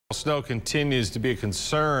snow continues to be a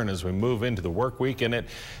concern as we move into the work week, and it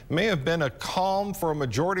may have been a calm for a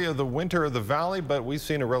majority of the winter of the valley, but we've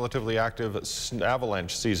seen a relatively active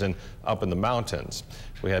avalanche season up in the mountains.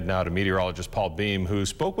 We head now to meteorologist Paul Beam, who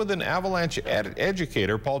spoke with an avalanche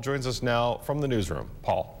educator. Paul joins us now from the newsroom.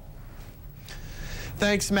 Paul.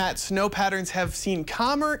 Thanks, Matt. Snow patterns have seen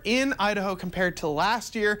calmer in Idaho compared to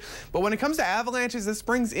last year, but when it comes to avalanches, this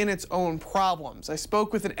brings in its own problems. I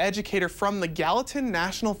spoke with an educator from the Gallatin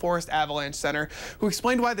National Forest Avalanche Center who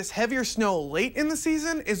explained why this heavier snow late in the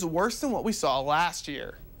season is worse than what we saw last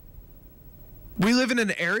year. We live in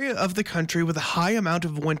an area of the country with a high amount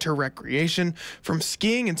of winter recreation, from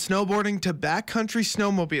skiing and snowboarding to backcountry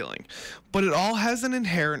snowmobiling, but it all has an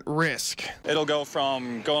inherent risk. It'll go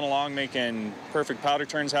from going along making perfect powder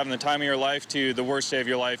turns, having the time of your life, to the worst day of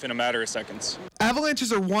your life in a matter of seconds.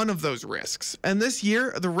 Avalanches are one of those risks, and this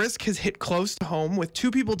year the risk has hit close to home with 2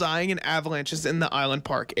 people dying in avalanches in the Island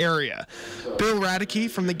Park area. Bill Radke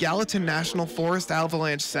from the Gallatin National Forest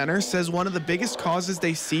Avalanche Center says one of the biggest causes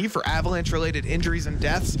they see for avalanche-related injuries and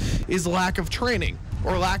deaths is lack of training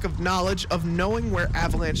or lack of knowledge of knowing where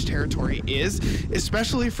avalanche territory is,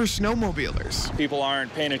 especially for snowmobilers. People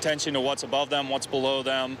aren't paying attention to what's above them, what's below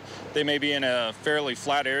them. They may be in a fairly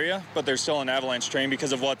flat area, but they're still in avalanche terrain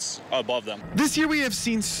because of what's above them. This year we have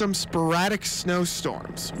seen some sporadic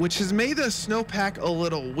snowstorms, which has made the snowpack a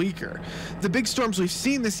little weaker. The big storms we've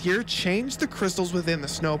seen this year changed the crystals within the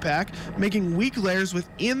snowpack, making weak layers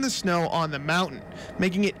within the snow on the mountain,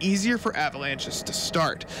 making it easier for avalanches to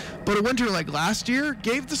start. But a winter like last year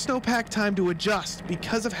gave the snowpack time to adjust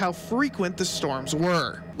because of how frequent the storms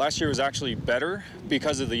were. Last year was actually better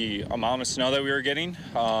because of the amount of snow that we were getting,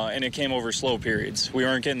 and it came over slow periods. We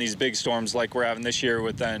weren't getting these big storms like we're having this year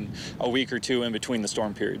with then a week or two in between the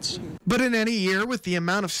storm periods. But in any year, with the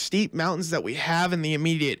amount of steep mountains that we have in the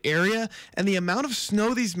immediate area and the amount of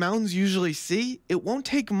snow these mountains usually see, it won't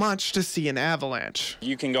take much to see an avalanche.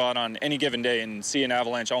 You can go out on any given day and see an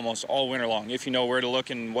avalanche almost all winter long if you know where to look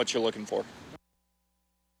and what you're looking for.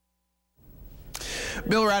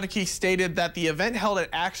 Bill Radke stated that the event held at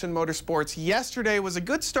Action Motorsports yesterday was a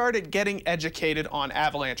good start at getting educated on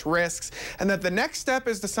avalanche risks, and that the next step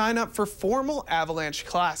is to sign up for formal avalanche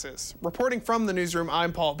classes. Reporting from the newsroom,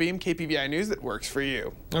 I'm Paul Beam, KPVI News that works for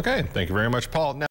you. Okay, thank you very much, Paul. Now